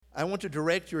I want to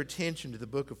direct your attention to the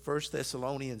book of 1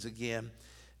 Thessalonians again,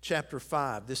 chapter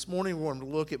 5. This morning we're going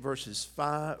to look at verses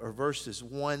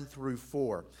 1 through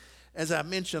 4. As I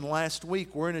mentioned last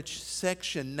week, we're in a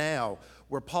section now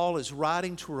where Paul is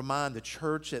writing to remind the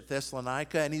church at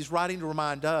Thessalonica, and he's writing to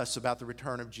remind us about the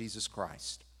return of Jesus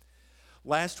Christ.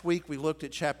 Last week we looked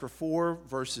at chapter 4,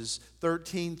 verses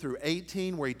 13 through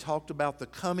 18, where he talked about the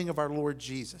coming of our Lord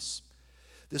Jesus.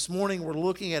 This morning we're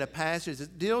looking at a passage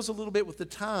that deals a little bit with the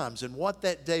times and what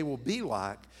that day will be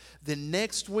like. Then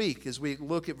next week, as we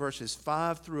look at verses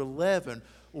 5 through 11,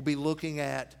 we'll be looking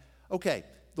at, okay,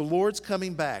 the Lord's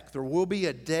coming back. There will be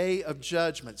a day of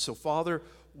judgment. So, Father,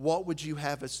 what would you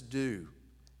have us do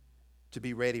to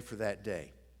be ready for that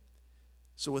day?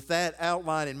 So with that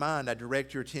outline in mind, I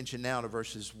direct your attention now to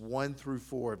verses 1 through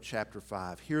 4 of chapter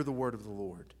 5. Hear the word of the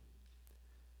Lord.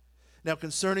 Now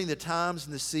concerning the times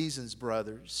and the seasons,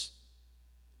 brothers,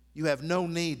 you have no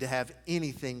need to have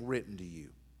anything written to you.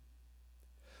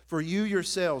 For you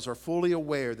yourselves are fully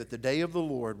aware that the day of the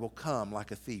Lord will come like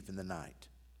a thief in the night.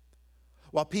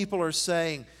 While people are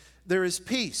saying, there is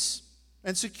peace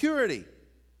and security,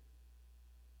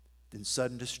 then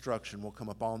sudden destruction will come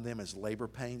upon them as labor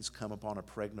pains come upon a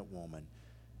pregnant woman,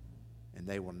 and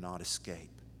they will not escape.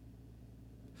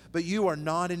 But you are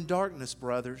not in darkness,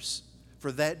 brothers,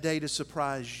 for that day to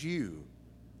surprise you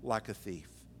like a thief.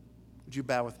 Would you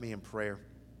bow with me in prayer?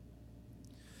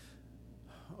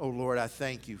 Oh Lord, I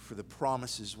thank you for the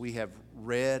promises we have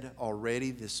read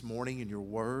already this morning in your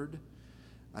word.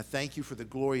 I thank you for the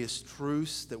glorious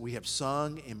truths that we have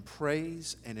sung in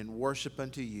praise and in worship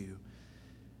unto you.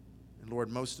 And Lord,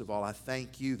 most of all, I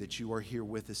thank you that you are here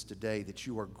with us today, that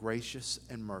you are gracious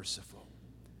and merciful.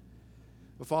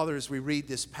 Well, Father, as we read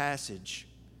this passage,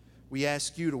 we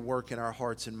ask you to work in our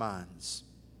hearts and minds.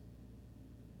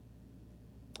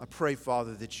 I pray,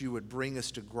 Father, that you would bring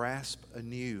us to grasp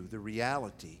anew the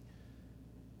reality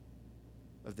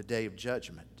of the day of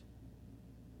judgment.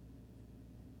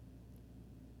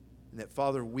 And that,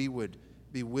 Father, we would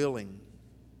be willing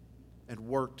and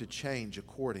work to change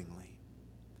accordingly.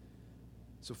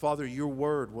 So, Father, your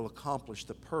word will accomplish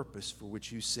the purpose for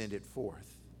which you send it forth.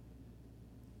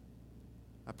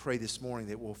 I pray this morning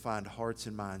that we'll find hearts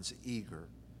and minds eager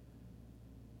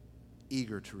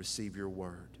to receive your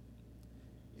word.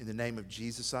 In the name of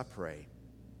Jesus, I pray.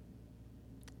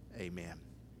 Amen.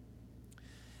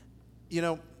 You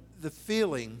know, the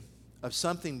feeling of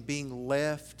something being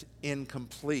left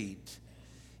incomplete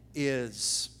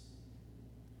is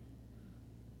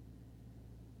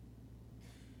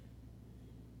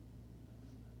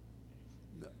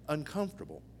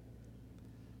uncomfortable.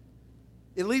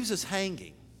 It leaves us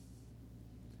hanging.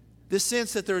 This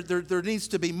sense that there needs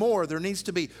to be more, there needs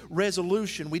to be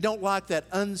resolution. We don't like that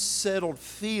unsettled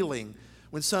feeling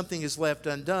when something is left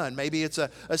undone. Maybe it's a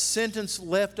sentence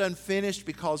left unfinished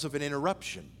because of an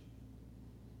interruption.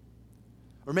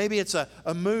 Or maybe it's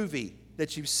a movie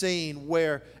that you've seen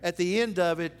where at the end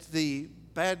of it, the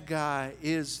bad guy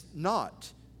is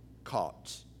not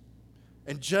caught.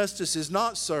 And justice is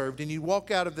not served, and you walk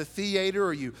out of the theater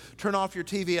or you turn off your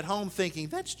TV at home thinking,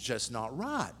 that's just not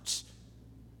right.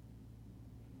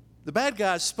 The bad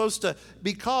guy is supposed to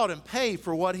be caught and pay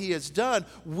for what he has done.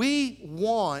 We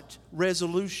want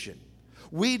resolution.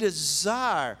 We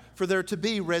desire for there to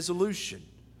be resolution.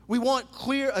 We want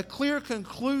a clear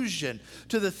conclusion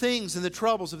to the things and the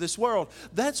troubles of this world.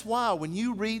 That's why when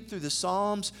you read through the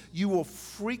Psalms, you will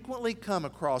frequently come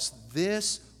across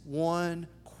this one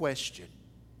question.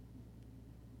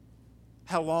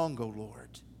 How long, O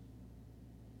Lord?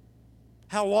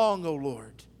 How long, O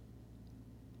Lord?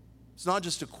 It's not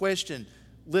just a question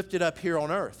lifted up here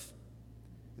on earth.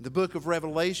 In the book of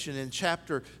Revelation in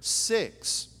chapter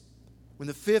 6, when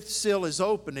the fifth seal is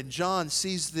opened and John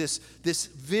sees this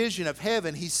vision of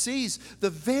heaven, he sees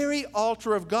the very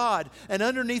altar of God, and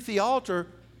underneath the altar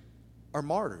are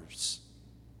martyrs.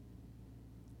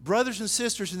 Brothers and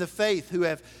sisters in the faith who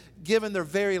have given their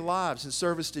very lives in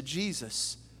service to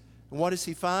Jesus. And what does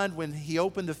he find? When he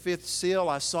opened the fifth seal,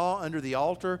 I saw under the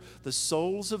altar the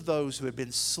souls of those who had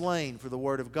been slain for the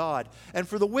word of God and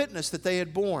for the witness that they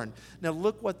had borne. Now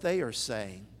look what they are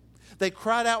saying. They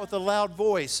cried out with a loud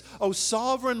voice, O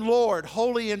sovereign Lord,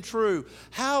 holy and true,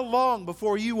 how long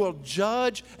before you will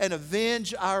judge and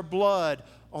avenge our blood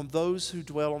on those who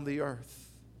dwell on the earth?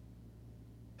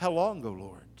 How long, O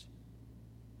Lord?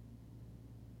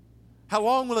 How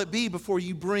long will it be before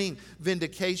you bring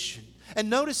vindication? And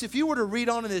notice, if you were to read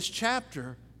on in this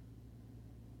chapter,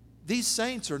 these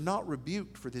saints are not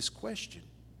rebuked for this question.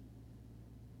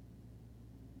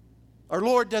 Our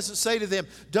Lord doesn't say to them,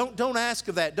 don't ask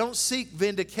of that. Don't seek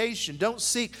vindication. Don't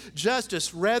seek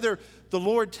justice. Rather, the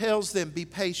Lord tells them, be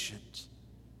patient.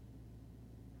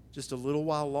 Just a little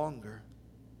while longer.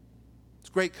 It's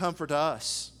great comfort to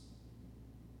us.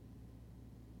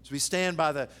 As we stand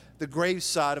by the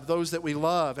graveside of those that we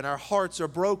love and our hearts are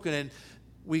broken and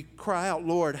we cry out,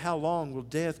 Lord, how long will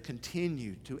death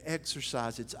continue to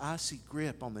exercise its icy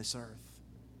grip on this earth?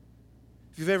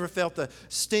 If you've ever felt the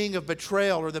sting of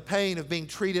betrayal or the pain of being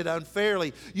treated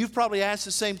unfairly, you've probably asked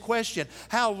the same question.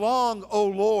 How long, O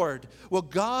Lord? Well,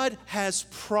 God has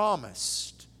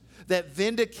promised that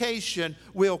vindication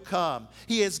will come.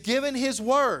 He has given His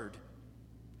word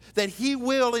that He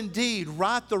will indeed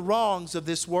right the wrongs of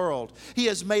this world. He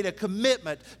has made a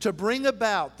commitment to bring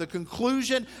about the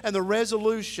conclusion and the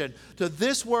resolution to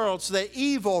this world so that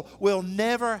evil will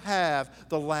never have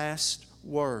the last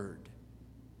word.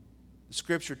 The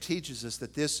Scripture teaches us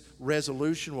that this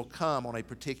resolution will come on a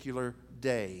particular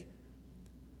day.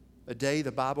 A day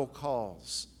the Bible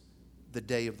calls the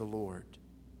day of the Lord.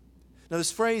 Now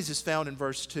this phrase is found in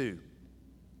verse 2.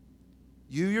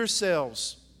 You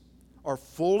yourselves are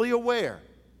fully aware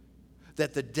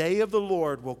that the day of the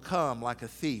Lord will come like a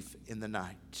thief in the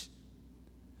night.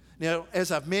 Now,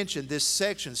 as I've mentioned, this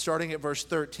section, starting at verse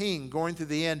 13, going through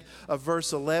the end of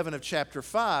verse 11 of chapter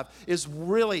 5, is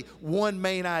really one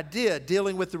main idea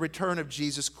dealing with the return of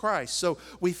Jesus Christ. So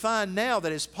we find now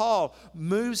that as Paul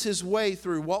moves his way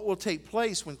through what will take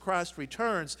place when Christ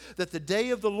returns, that the day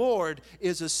of the Lord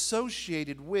is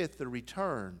associated with the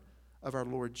return of our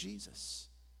Lord Jesus.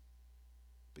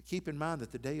 But keep in mind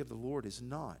that the day of the Lord is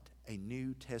not a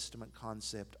New Testament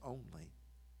concept only.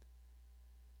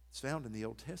 It's found in the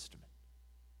Old Testament.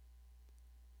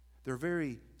 There are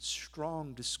very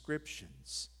strong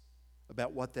descriptions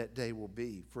about what that day will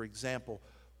be. For example,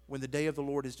 when the day of the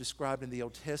Lord is described in the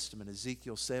Old Testament,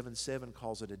 Ezekiel 7:7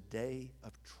 calls it a day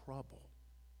of trouble.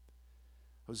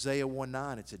 Hosea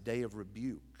 1:9, it's a day of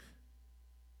rebuke.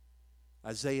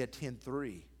 Isaiah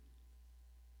 10:3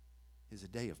 is a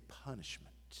day of punishment.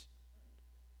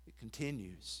 It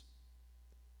continues.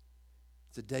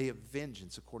 It's a day of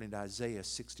vengeance, according to Isaiah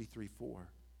 63:4.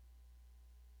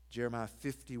 Jeremiah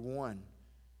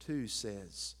 51:2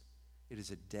 says it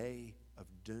is a day of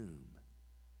doom.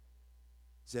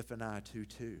 Zephaniah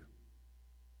 2:2.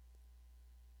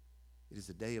 It is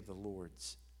the day of the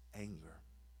Lord's anger.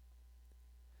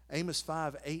 Amos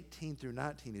 5:18 through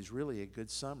 19 is really a good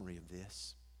summary of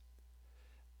this.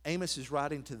 Amos is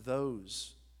writing to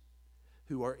those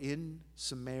who are in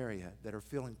Samaria that are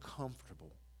feeling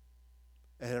comfortable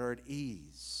and are at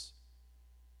ease.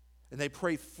 And they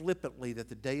pray flippantly that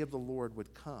the day of the Lord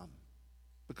would come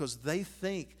because they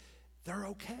think they're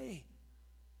okay.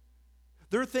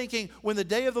 They're thinking when the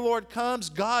day of the Lord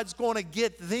comes, God's going to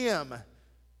get them.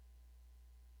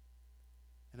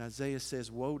 And Isaiah says,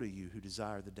 woe to you who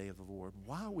desire the day of the Lord.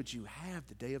 Why would you have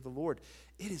the day of the Lord?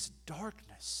 It is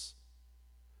darkness,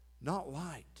 not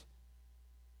light.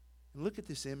 And look at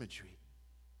this imagery.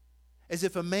 As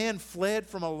if a man fled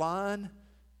from a lion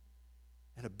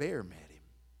and a bear met him.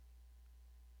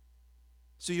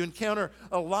 So you encounter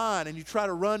a lion and you try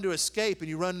to run to escape and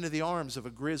you run into the arms of a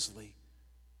grizzly.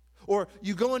 Or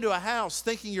you go into a house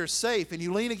thinking you're safe and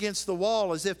you lean against the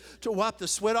wall as if to wipe the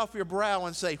sweat off your brow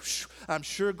and say, I'm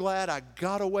sure glad I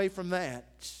got away from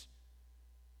that.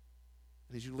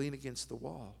 And as you lean against the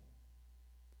wall,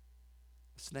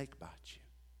 a snake bites you.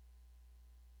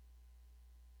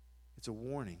 It's a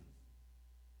warning.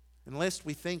 Unless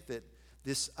we think that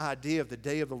this idea of the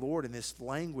day of the Lord and this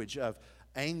language of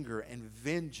anger and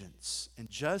vengeance and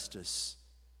justice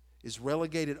is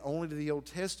relegated only to the Old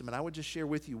Testament, I would just share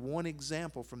with you one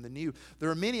example from the New.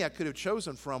 There are many I could have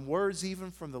chosen from, words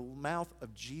even from the mouth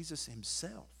of Jesus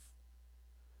himself.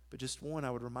 But just one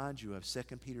I would remind you of,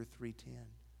 2 Peter 3:10.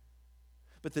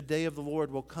 But the day of the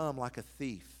Lord will come like a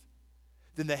thief.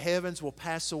 Then the heavens will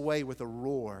pass away with a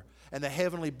roar, and the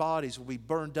heavenly bodies will be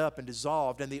burned up and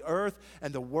dissolved, and the earth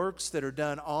and the works that are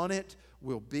done on it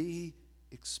will be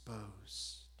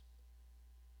exposed.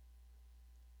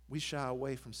 We shy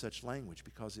away from such language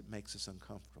because it makes us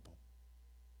uncomfortable.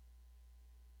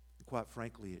 And quite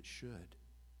frankly, it should.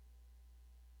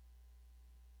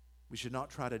 We should not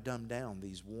try to dumb down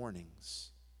these warnings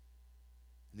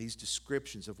and these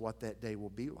descriptions of what that day will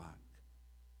be like.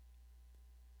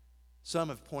 Some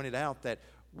have pointed out that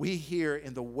we here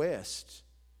in the West,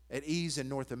 at ease in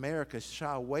North America,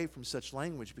 shy away from such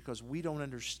language because we don't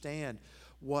understand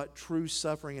what true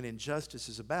suffering and injustice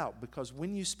is about. Because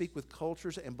when you speak with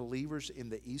cultures and believers in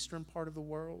the eastern part of the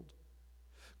world,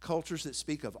 cultures that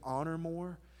speak of honor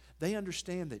more, they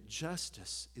understand that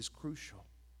justice is crucial.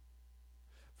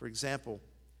 For example,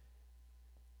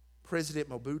 President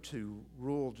Mobutu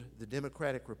ruled the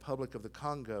Democratic Republic of the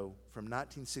Congo from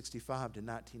 1965 to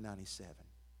 1997.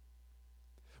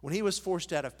 When he was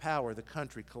forced out of power, the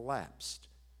country collapsed.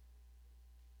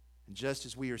 And just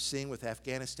as we are seeing with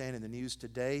Afghanistan in the news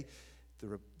today,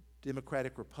 the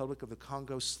Democratic Republic of the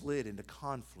Congo slid into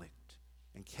conflict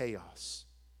and chaos.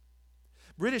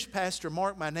 British pastor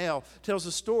Mark Meynell tells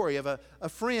a story of a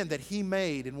friend that he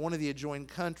made in one of the adjoining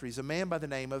countries, a man by the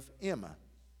name of Emma.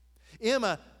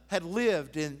 Emma had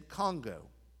lived in Congo.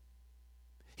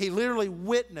 He literally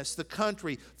witnessed the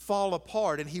country fall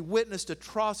apart, and he witnessed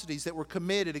atrocities that were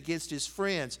committed against his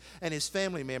friends and his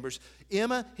family members.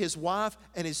 Emma, his wife,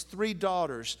 and his 3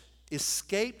 daughters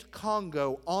escaped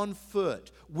Congo on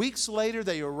foot. Weeks later,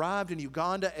 they arrived in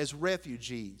Uganda as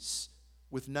refugees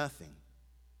with nothing.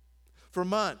 For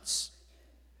months,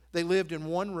 they lived in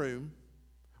one room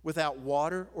without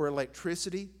water or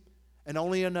electricity and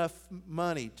only enough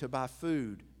money to buy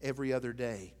food every other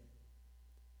day.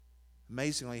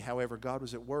 Amazingly, however, God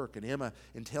was at work, and Emma,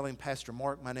 in telling Pastor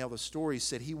Mark Meynell the story,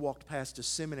 said he walked past a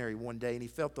seminary one day and he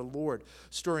felt the Lord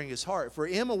stirring his heart. For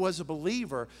Emma was a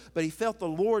believer, but he felt the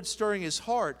Lord stirring his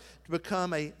heart to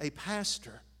become a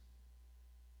pastor.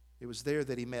 It was there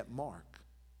that he met Mark.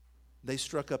 They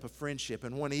struck up a friendship,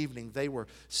 and one evening they were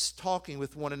talking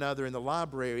with one another in the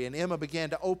library, and Emma began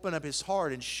to open up his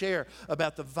heart and share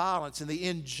about the violence and the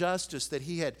injustice that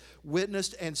he had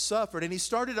witnessed and suffered. And he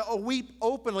started to weep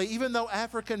openly, even though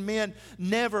African men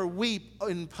never weep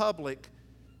in public.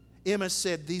 Emma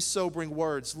said these sobering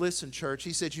words. Listen, church,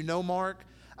 he said, "You know, Mark,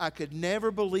 I could never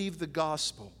believe the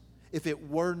gospel if it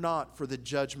were not for the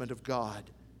judgment of God,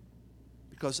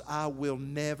 because I will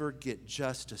never get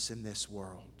justice in this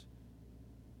world.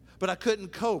 But I couldn't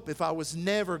cope if I was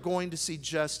never going to see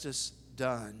justice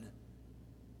done."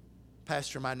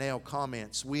 Pastor Meynell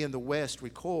comments, "We in the West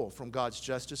recoil from God's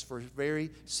justice for a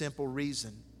very simple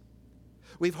reason.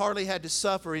 We've hardly had to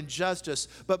suffer injustice,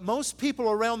 but most people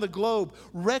around the globe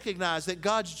recognize that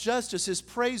God's justice is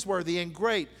praiseworthy and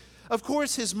great. Of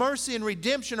course, His mercy and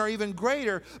redemption are even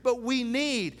greater, but we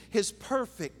need His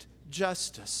perfect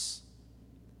justice.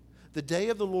 The day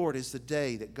of the Lord is the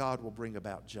day that God will bring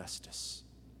about justice."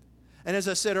 And as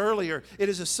I said earlier, it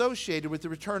is associated with the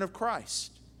return of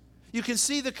Christ. You can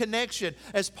see the connection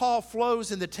as Paul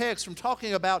flows in the text from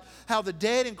talking about how the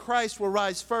dead in Christ will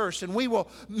rise first and we will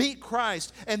meet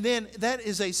Christ. And then that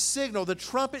is a signal. The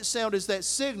trumpet sound is that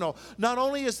signal. Not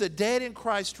only is the dead in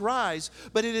Christ rise,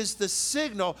 but it is the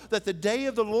signal that the day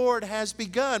of the Lord has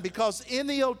begun. Because in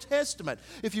the Old Testament,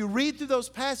 if you read through those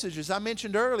passages I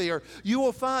mentioned earlier, you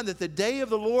will find that the day of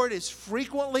the Lord is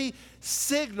frequently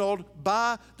signaled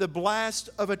by the blast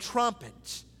of a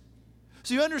trumpet.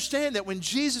 So you understand that when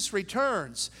Jesus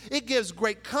returns, it gives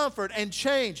great comfort and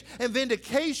change and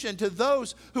vindication to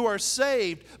those who are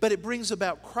saved, but it brings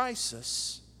about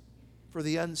crisis for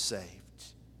the unsaved.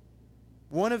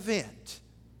 One event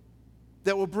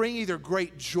that will bring either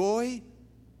great joy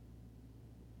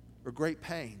or great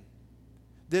pain.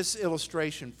 This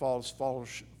illustration falls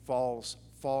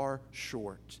far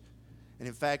short, and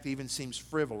in fact even seems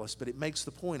frivolous, but it makes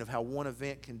the point of how one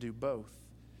event can do both.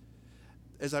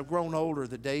 As I've grown older,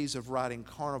 the days of riding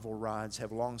carnival rides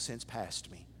have long since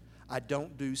passed me. I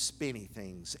don't do spinny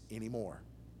things anymore.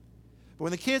 But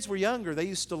when the kids were younger, they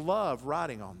used to love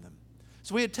riding on them.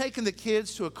 So we had taken the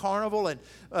kids to a carnival, and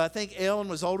I think Ellen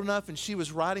was old enough, and she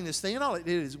was riding this thing, and all it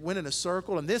did is went in a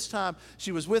circle, and this time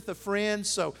she was with a friend,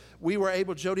 so we were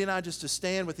able, Jody and I, just to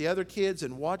stand with the other kids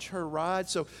and watch her ride.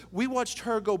 So we watched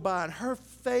her go by, and her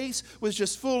face was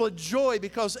just full of joy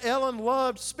because Ellen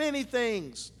loved spinny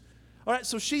things. All right,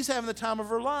 so she's having the time of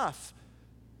her life.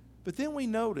 But then we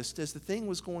noticed as the thing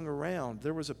was going around,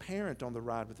 there was a parent on the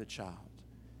ride with a child.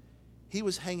 He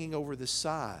was hanging over the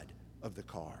side of the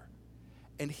car,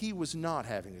 and he was not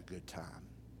having a good time.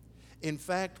 In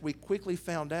fact, we quickly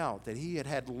found out that he had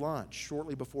had lunch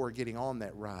shortly before getting on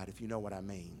that ride, if you know what I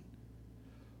mean.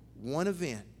 One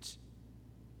event,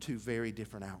 2 very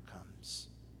different outcomes.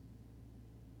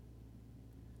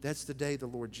 That's the day the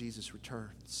Lord Jesus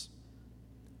returns.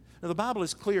 Now, the Bible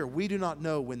is clear. We do not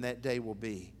know when that day will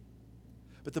be.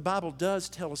 But the Bible does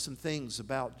tell us some things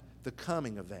about the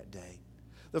coming of that day.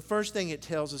 The first thing it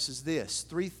tells us is this,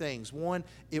 3 things. 1,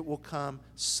 it will come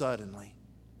suddenly.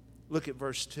 Look at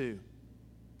verse 2.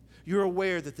 You're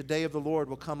aware that the day of the Lord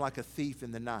will come like a thief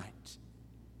in the night.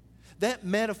 That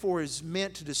metaphor is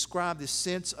meant to describe this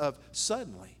sense of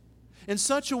suddenly, in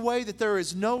such a way that there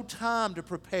is no time to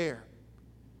prepare.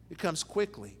 It comes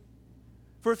quickly.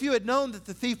 For if you had known that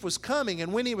the thief was coming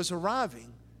and when he was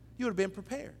arriving, you would have been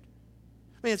prepared.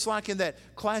 I mean, it's like in that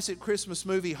classic Christmas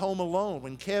movie, Home Alone,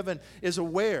 when Kevin is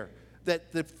aware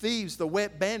that the thieves, the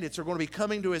wet bandits, are going to be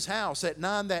coming to his house at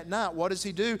 9 that night, what does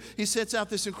he do? He sets out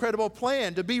this incredible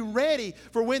plan to be ready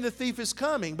for when the thief is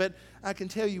coming. But I can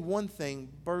tell you one thing,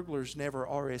 burglars never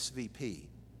RSVP.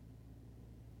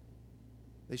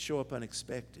 They show up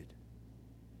unexpected.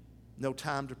 No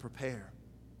time to prepare.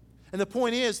 And the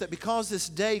point is that because this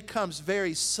day comes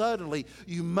very suddenly,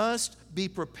 you must be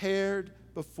prepared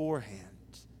beforehand.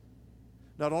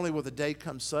 Not only will the day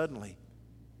come suddenly,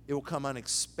 it will come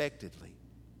unexpectedly.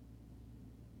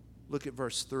 Look at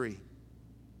verse 3.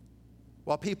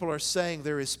 While people are saying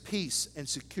there is peace and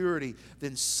security,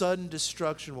 then sudden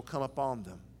destruction will come upon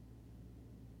them.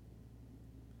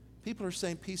 People are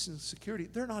saying peace and security.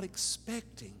 They're not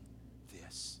expecting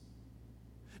this.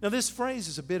 Now, this phrase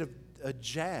is a bit of a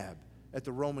jab at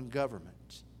the Roman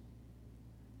government.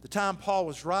 The time Paul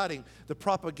was writing, the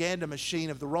propaganda machine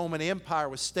of the Roman Empire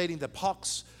was stating the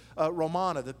Pax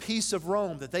Romana, the peace of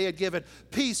Rome, that they had given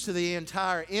peace to the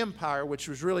entire empire, which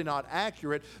was really not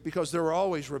accurate because there were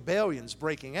always rebellions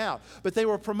breaking out. But they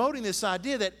were promoting this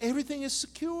idea that everything is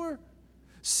secure.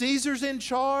 Caesar's in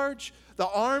charge. The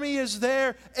army is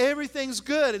there. Everything's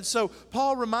good. And so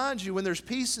Paul reminds you, when there's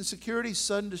peace and security,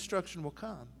 sudden destruction will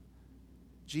come.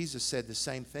 Jesus said the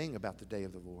same thing about the day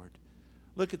of the Lord.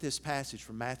 Look at this passage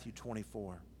from Matthew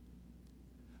 24.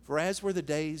 For as were the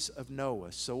days of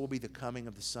Noah, so will be the coming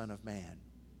of the Son of Man.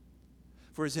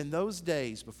 For as in those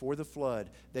days before the flood,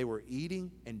 they were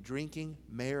eating and drinking,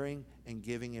 marrying and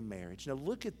giving in marriage. Now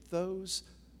look at those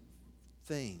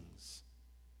things.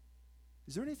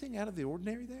 Is there anything out of the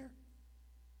ordinary there?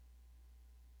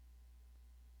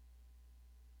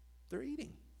 They're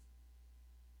eating.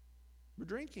 We're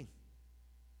drinking.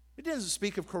 It doesn't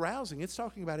speak of carousing. It's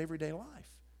talking about everyday life.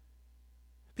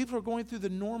 People are going through the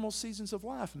normal seasons of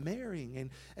life, marrying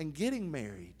and getting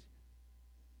married.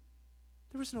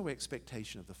 There was no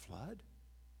expectation of the flood.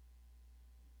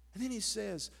 And then he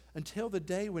says, until the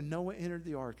day when Noah entered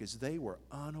the ark, as they were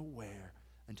unaware,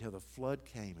 until the flood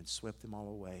came and swept them all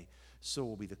away, so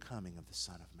will be the coming of the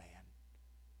Son of Man.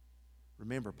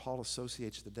 Remember, Paul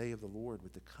associates the day of the Lord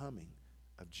with the coming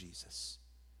of Jesus.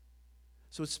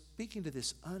 So it's speaking to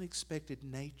this unexpected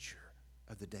nature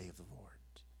of the day of the Lord.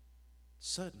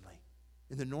 Suddenly,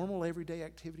 in the normal everyday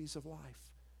activities of life.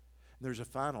 And there's a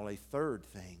third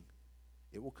thing.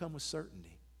 It will come with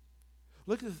certainty.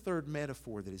 Look at the third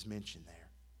metaphor that is mentioned there.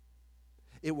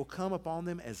 It will come upon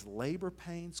them as labor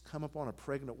pains come upon a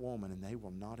pregnant woman, and they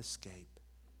will not escape.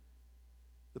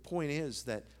 The point is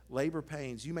that labor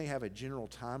pains, you may have a general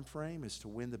time frame as to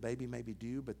when the baby may be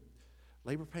due, but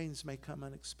labor pains may come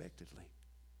unexpectedly.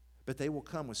 But they will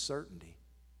come with certainty.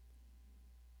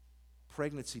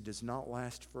 Pregnancy does not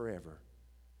last forever.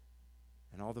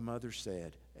 And all the mothers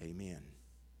said, amen.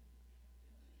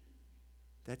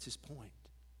 That's his point.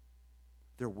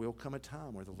 There will come a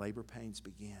time where the labor pains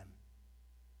begin.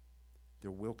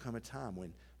 There will come a time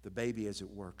when the baby, as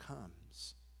it were,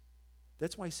 comes.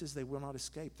 That's why he says they will not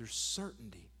escape. There's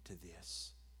certainty to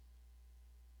this.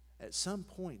 At some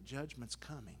point, judgment's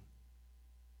coming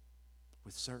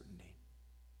with certainty.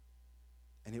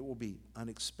 And it will be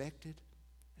unexpected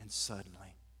and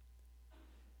suddenly.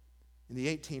 In the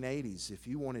 1880s, if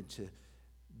you wanted to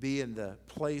be in the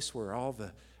place where all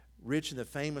the rich and the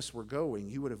famous were going,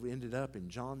 you would have ended up in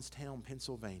Johnstown,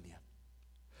 Pennsylvania.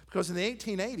 Because in the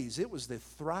 1880s, it was the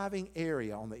thriving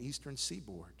area on the eastern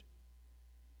seaboard.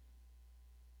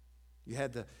 You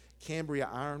had the Cambria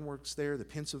Ironworks there, the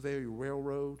Pennsylvania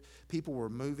Railroad. People were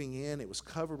moving in. It was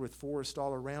covered with forest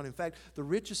all around. In fact, the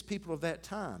richest people of that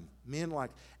time, men like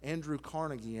Andrew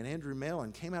Carnegie and Andrew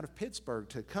Mellon, came out of Pittsburgh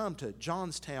to come to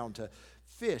Johnstown to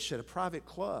fish at a private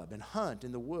club and hunt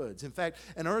in the woods. In fact,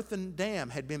 an earthen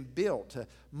dam had been built to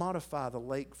modify the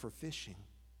lake for fishing.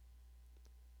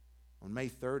 On May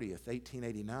 30th,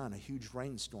 1889, a huge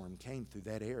rainstorm came through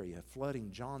that area,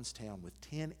 flooding Johnstown with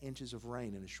 10 inches of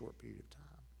rain in a short period of time.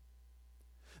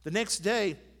 The next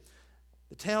day,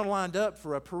 the town lined up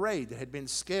for a parade that had been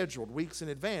scheduled weeks in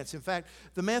advance. In fact,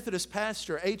 the Methodist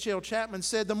pastor, H.L. Chapman,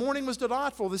 said, the morning was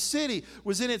delightful. The city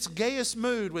was in its gayest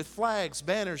mood with flags,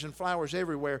 banners, and flowers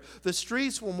everywhere. The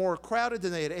streets were more crowded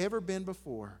than they had ever been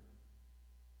before.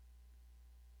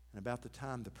 And about the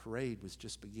time the parade was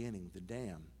just beginning, the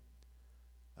dam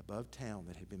above town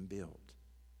that had been built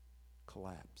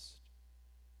collapsed.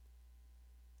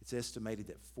 It's estimated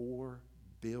that 4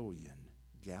 billion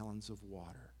gallons of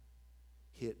water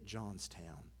hit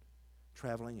Johnstown,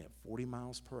 traveling at 40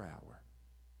 miles per hour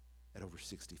at over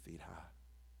 60 feet high.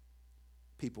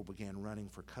 People began running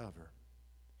for cover.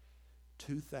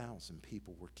 2,000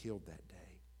 people were killed that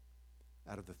day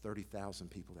out of the 30,000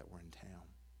 people that were in town.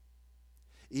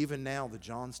 Even now, the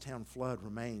Johnstown flood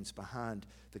remains behind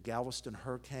the Galveston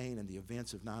hurricane and the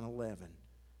events of 9/11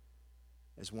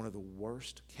 as one of the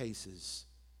worst cases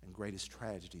and greatest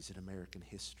tragedies in American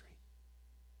history.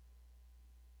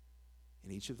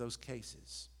 In each of those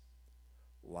cases,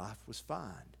 life was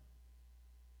fine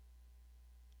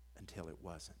until it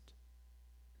wasn't.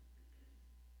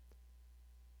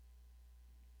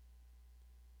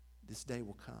 This day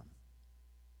will come.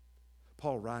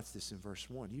 Paul writes this in verse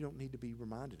 1. You don't need to be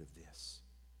reminded of this.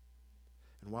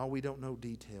 And while we don't know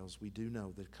details, we do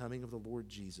know that the coming of the Lord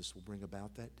Jesus will bring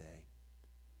about that day.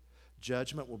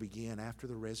 Judgment will begin after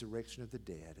the resurrection of the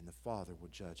dead, and the Father will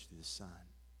judge through the Son.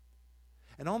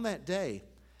 And on that day,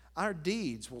 our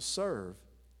deeds will serve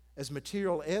as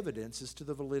material evidence as to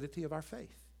the validity of our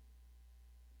faith.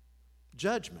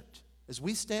 Judgment, as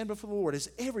we stand before the Lord, as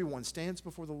everyone stands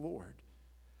before the Lord,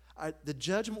 the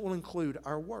judgment will include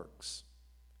our works.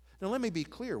 Now let me be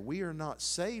clear, we are not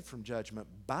saved from judgment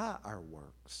by our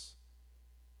works.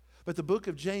 But the book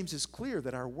of James is clear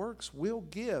that our works will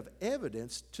give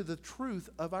evidence to the truth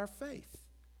of our faith.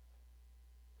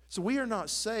 So we are not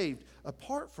saved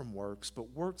apart from works, but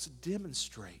works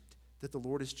demonstrate that the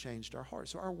Lord has changed our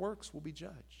hearts. So our works will be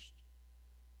judged.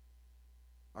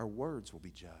 Our words will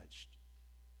be judged.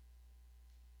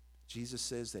 Jesus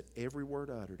says that every word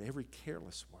uttered, every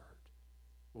careless word,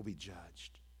 will be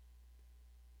judged.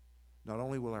 Not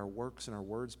only will our works and our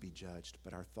words be judged,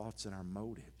 but our thoughts and our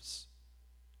motives.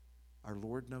 Our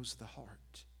Lord knows the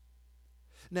heart.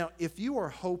 Now, if you are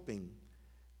hoping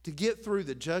to get through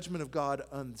the judgment of God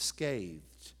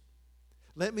unscathed,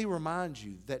 let me remind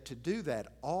you that to do that,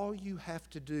 all you have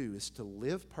to do is to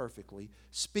live perfectly,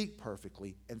 speak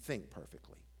perfectly, and think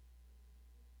perfectly.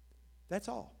 That's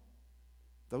all.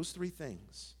 Those three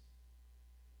things.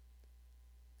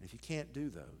 And if you can't do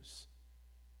those,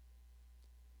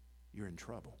 you're in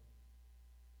trouble.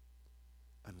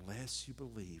 Unless you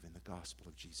believe in the gospel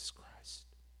of Jesus Christ.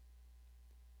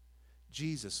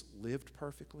 Jesus lived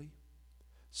perfectly,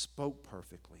 spoke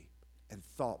perfectly, and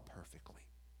thought perfectly.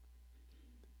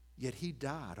 Yet he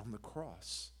died on the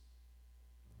cross.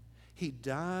 He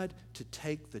died to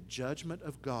take the judgment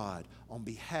of God on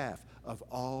behalf of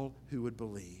all who would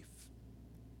believe.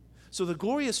 So the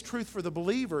glorious truth for the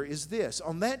believer is this.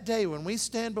 On that day when we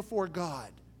stand before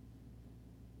God,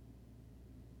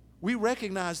 we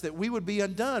recognize that we would be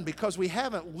undone because we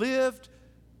haven't lived,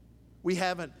 we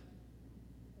haven't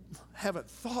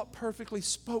thought perfectly,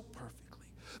 spoke perfectly.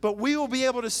 But we will be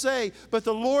able to say, but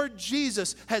the Lord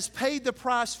Jesus has paid the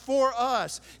price for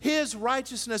us. His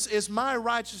righteousness is my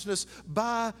righteousness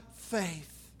by faith.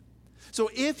 So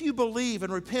if you believe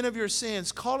and repent of your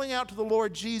sins, calling out to the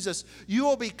Lord Jesus, you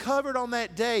will be covered on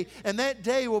that day, and that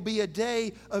day will be a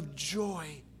day of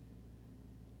joy.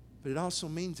 But it also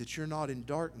means that you're not in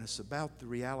darkness about the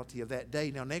reality of that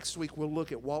day. Now, next week we'll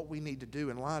look at what we need to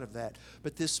do in light of that.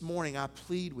 But this morning I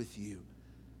plead with you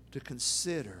to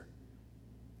consider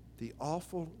the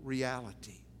awful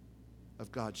reality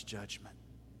of God's judgment.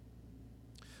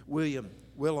 William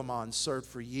Willimon served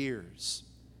for years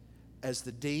as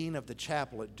the dean of the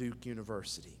chapel at Duke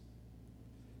University.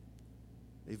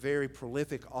 A very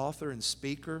prolific author and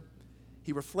speaker,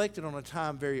 he reflected on a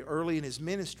time very early in his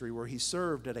ministry where he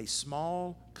served at a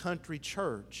small country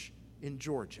church in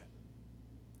Georgia.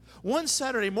 One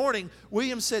Saturday morning,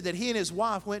 William said that he and his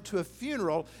wife went to a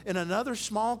funeral in another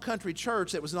small country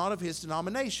church that was not of his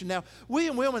denomination. Now,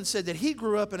 William Willimon said that he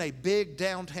grew up in a big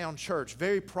downtown church,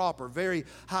 very proper, very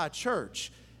high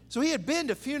church. So he had been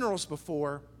to funerals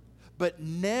before, but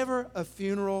never a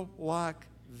funeral like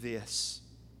this.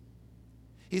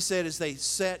 He said as they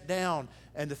sat down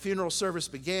and the funeral service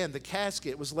began, the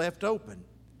casket was left open.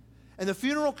 And the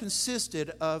funeral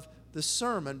consisted of the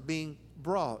sermon being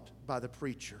brought by the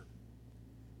preacher.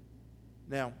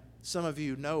 Now, some of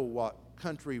you know what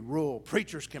country rural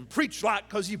preachers can preach like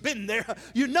because you've been there.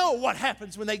 You know what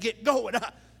happens when they get going.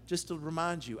 Just to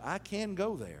remind you, I can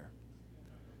go there.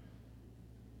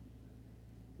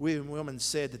 William Willimon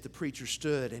said that the preacher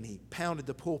stood and he pounded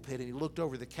the pulpit and he looked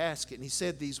over the casket and he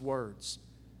said these words.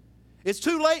 It's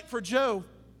too late for Joe.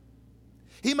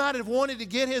 He might have wanted to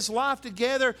get his life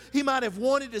together. He might have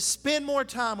wanted to spend more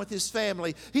time with his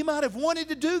family. He might have wanted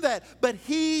to do that, but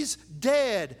he's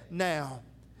dead now.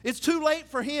 It's too late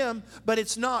for him, but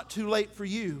it's not too late for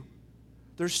you.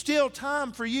 There's still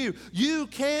time for you. You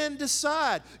can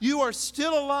decide. You are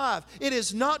still alive. It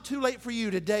is not too late for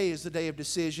you. Today is the day of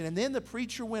decision. And then the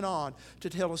preacher went on to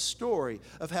tell a story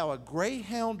of how a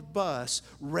Greyhound bus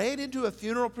ran into a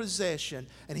funeral procession,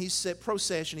 and he said,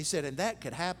 and that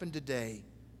could happen today.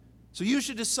 So you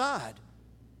should decide.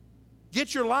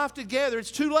 Get your life together. It's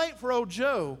too late for old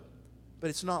Joe, but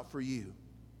it's not for you.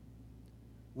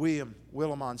 William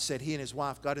Willimon said he and his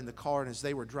wife got in the car, and as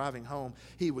they were driving home,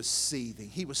 he was seething.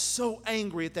 He was so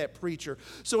angry at that preacher.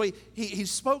 So he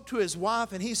spoke to his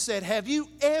wife, and he said, have you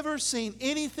ever seen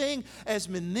anything as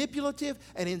manipulative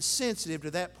and insensitive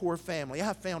to that poor family?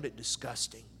 I found it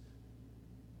disgusting.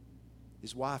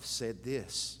 His wife said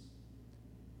this,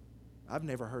 I've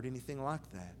never heard anything like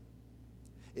that.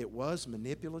 It was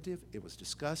manipulative, it was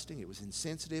disgusting, it was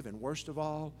insensitive, and worst of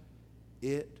all,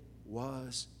 it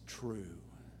was true.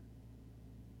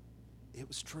 It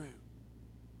was true.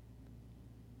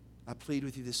 I plead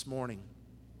with you this morning,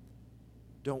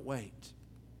 don't wait.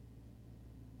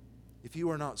 If you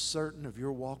are not certain of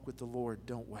your walk with the Lord,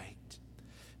 don't wait.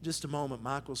 In just a moment,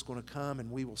 Michael's going to come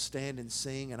and we will stand and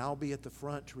sing, and I'll be at the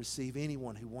front to receive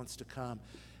anyone who wants to come.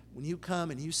 When you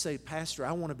come and you say, Pastor,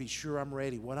 I want to be sure I'm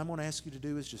ready, what I'm going to ask you to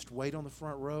do is just wait on the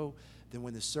front row. Then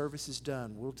when the service is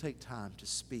done, we'll take time to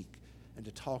speak and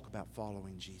to talk about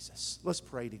following Jesus. Let's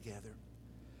pray together.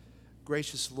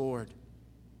 Gracious Lord,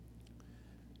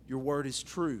 your word is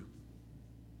true,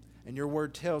 and your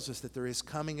word tells us that there is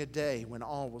coming a day when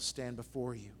all will stand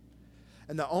before you.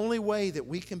 And the only way that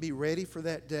we can be ready for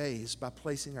that day is by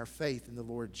placing our faith in the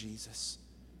Lord Jesus.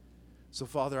 So,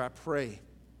 Father, I pray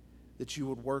that you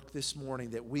would work this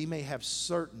morning, that we may have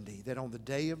certainty that on the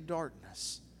day of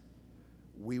darkness,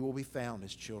 we will be found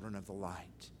as children of the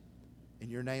light. In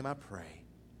your name I pray.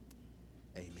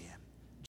 Amen.